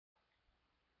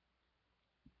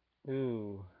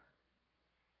Ooh.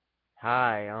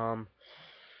 Hi,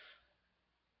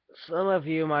 some of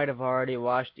you might have already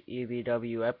watched the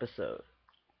EBW episode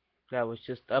that was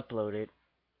just uploaded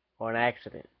on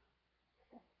accident.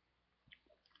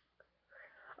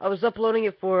 I was uploading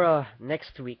it for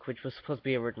next week, which was supposed to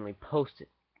be originally posted.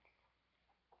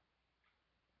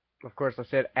 Of course, I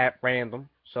said at random,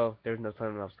 so there's no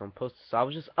time when I was going to post it. So I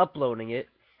was just uploading it,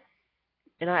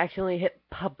 and I accidentally hit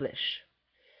publish.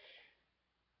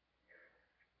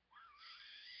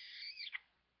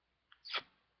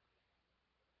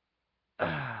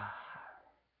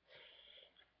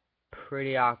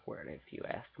 Pretty awkward, if you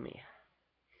ask me.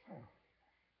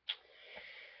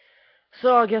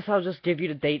 So I guess I'll just give you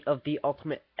the date of the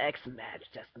Ultimate X match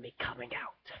that's gonna be coming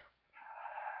out.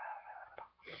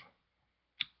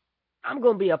 I'm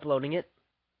gonna be uploading it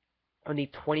on the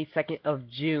 22nd of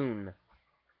June.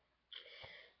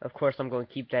 Of course, I'm gonna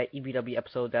keep that EBW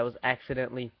episode that was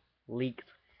accidentally leaked,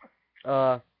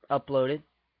 uploaded.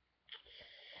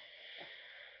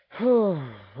 Well,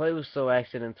 it was so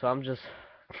accidental.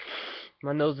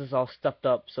 My nose is all stuffed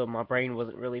up, so my brain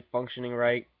wasn't really functioning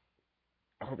right.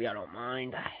 I hope y'all don't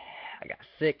mind. I got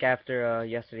sick after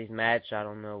yesterday's match. I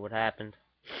don't know what happened.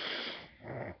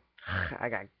 I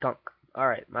got gunk.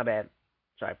 Alright, my bad.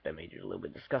 Sorry if that made you a little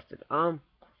bit disgusted.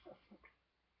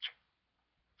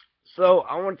 So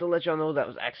I wanted to let y'all know that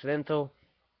was accidental,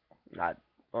 not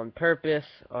on purpose.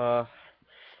 But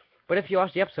if you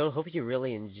watched the episode, hope you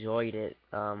really enjoyed it.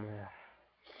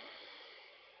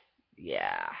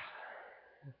 Yeah.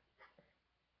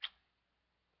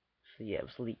 So yeah, it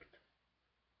was leaked.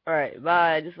 Alright,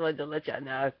 bye. Just wanted to let y'all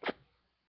know.